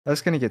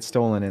That's gonna get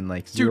stolen in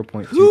like Dude,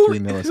 0.23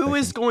 milliseconds.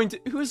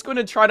 who is going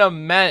to try to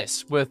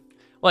mess with,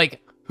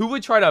 like, who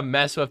would try to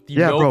mess with the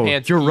Yeah, no bro,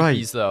 pants you're PPs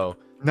right. though?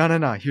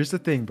 No. Here's the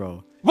thing,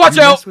 bro. Watch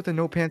you out! mess with the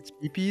no pants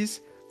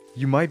PPs,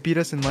 you might beat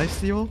us in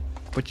LifeSteal,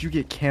 but you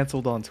get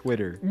canceled on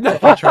Twitter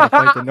if you try to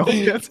fight the no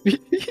pants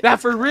PPs. That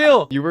for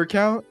real? Viewer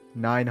count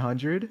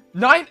 900.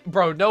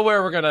 Bro,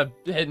 nowhere we're gonna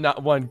hit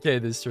not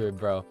 1K this stream,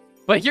 bro.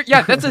 But here,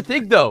 yeah, that's the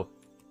thing though.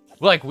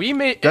 Like we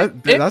may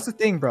That's the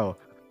thing, bro.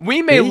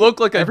 we may look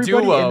like a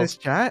everybody duo. in this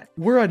chat,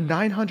 we're a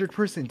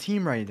 900-person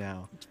team right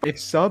now. If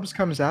Subs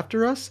comes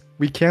after us,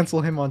 we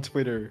cancel him on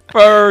Twitter.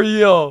 For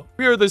real.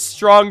 We are the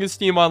strongest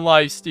team on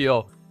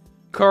LifeSteal.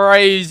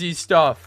 Crazy stuff.